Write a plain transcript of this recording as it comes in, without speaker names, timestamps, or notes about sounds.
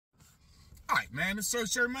All right, man, it's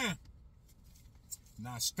SirSir, man.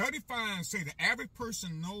 Now, study finds say the average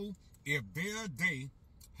person know if their day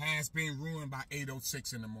has been ruined by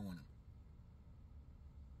 8:06 in the morning.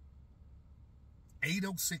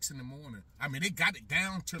 8:06 in the morning. I mean, they got it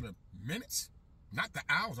down to the minutes, not the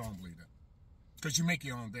hours. I don't believe that. Because you make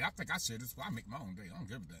your own day. I think I said this before. I make my own day. I don't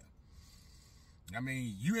give a damn. I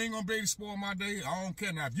mean, you ain't going to be able to spoil my day. I don't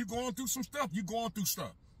care. Now, if you're going through some stuff, you're going through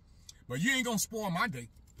stuff. But you ain't going to spoil my day.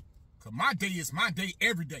 Because my day is my day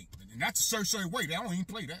every day. And that's a SirSir way. I don't even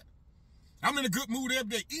play that. I'm in a good mood every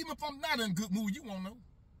day. Even if I'm not in a good mood, you won't know.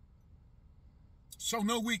 Show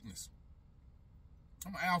no weakness.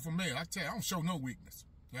 I'm an alpha male. I tell you, I don't show no weakness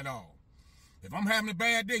at all. If I'm having a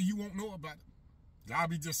bad day, you won't know about it. I'll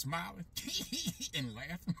be just smiling and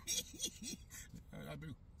laughing. I do.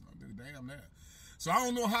 Damn that. So I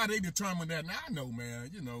don't know how they determine that. Now, I know, man,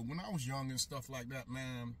 you know, when I was young and stuff like that,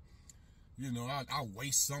 man, you know, I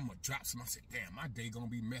waste some or drop some. I said, damn, my day going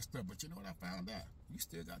to be messed up. But you know what I found out? You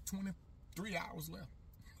still got 23 hours left.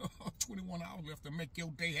 21 hours left to make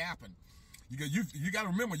your day happen. You got to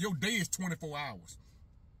remember, your day is 24 hours.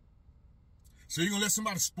 So you're going to let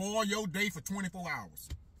somebody spoil your day for 24 hours.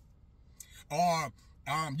 Or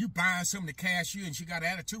you buying something to cashier and she got an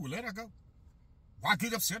attitude. Well, let her go. Why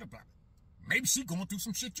get upset about it? Maybe she going through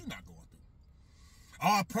some shit you're not going through.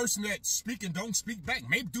 Or a person that speak and don't speak back.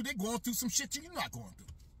 Maybe they going through some shit you're not going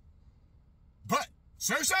through. But,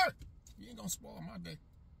 SirSir, you ain't going to spoil my day.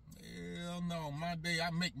 Hell no, my day, I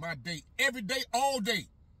make my day every day, all day.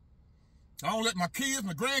 I don't let my kids,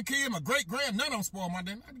 my grandkids, my great-grand, none of them spoil my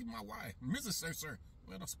day. Not even my wife, Mrs. SirSir,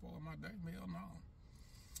 let her spoil my day. Hell no.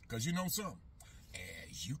 Because you know something.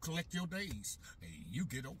 As you collect your days, you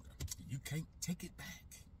get older. You can't take it back.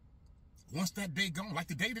 Once that day gone, like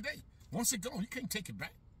the day today, once it gone, you can't take it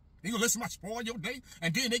back. They gonna let somebody spoil your day,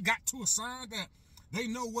 and then they got to a sign that they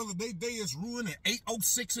know whether their day is ruined at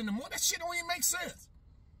 8:06 in the morning. That shit don't even make sense.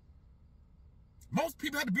 Most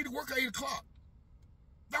people have to be to work at 8 o'clock.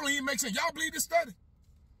 That don't even make sense. Y'all believe this study?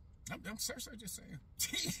 I'm SirSir just saying.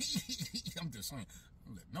 I'm just saying. I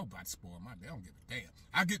don't let nobody spoil my day. I don't give a damn.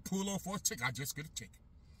 I get pulled over for a ticket. I just get a ticket.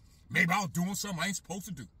 Maybe I was doing something I ain't supposed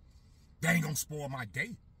to do. That ain't gonna spoil my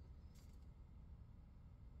day.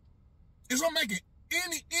 It's not making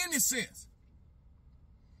any sense.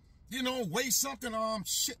 You know, waste something,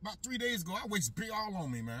 shit, about 3 days ago, I wasted beer all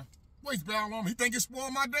on me, man. Wasted beer all on me. You think it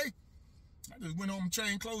spoiled my day? I just went home and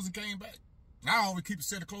changed clothes and came back. I always keep a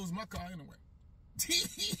set of clothes in my car anyway.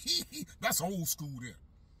 That's old school there.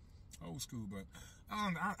 Old school, but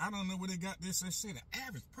I don't know where they got this. They say the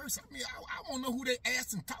average person. I mean, I don't know who they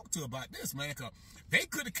asked and talked to about this, man, because they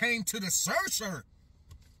could have came to the SirSir.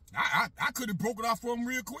 I could have broke it off for them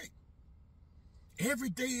real quick. Every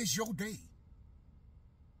day is your day.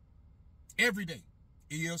 Every day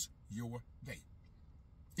is your day.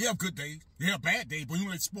 You have good days, you have bad days, but you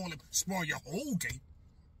don't let it spoil your whole day.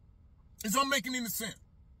 It's not making any sense.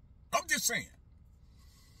 I'm just saying.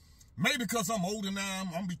 Maybe because I'm older now,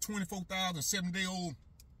 I'm going to be 24,000, 7-day-old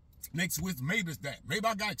next week. Maybe it's that. Maybe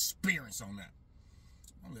I got experience on that.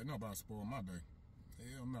 I don't let nobody spoil my day.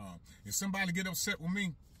 Hell no. If somebody get upset with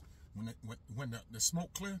me when the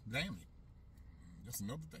smoke clear, damn it. That's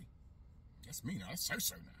another day. That's me now. That's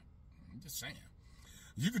SirSir now. I'm just saying.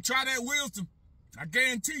 You can try that wisdom. I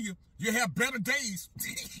guarantee you, you'll have better days.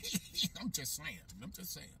 I'm just saying. I'm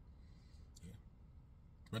just saying. Yeah.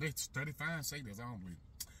 But it's 35 say this. I don't believe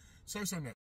it. SirSir.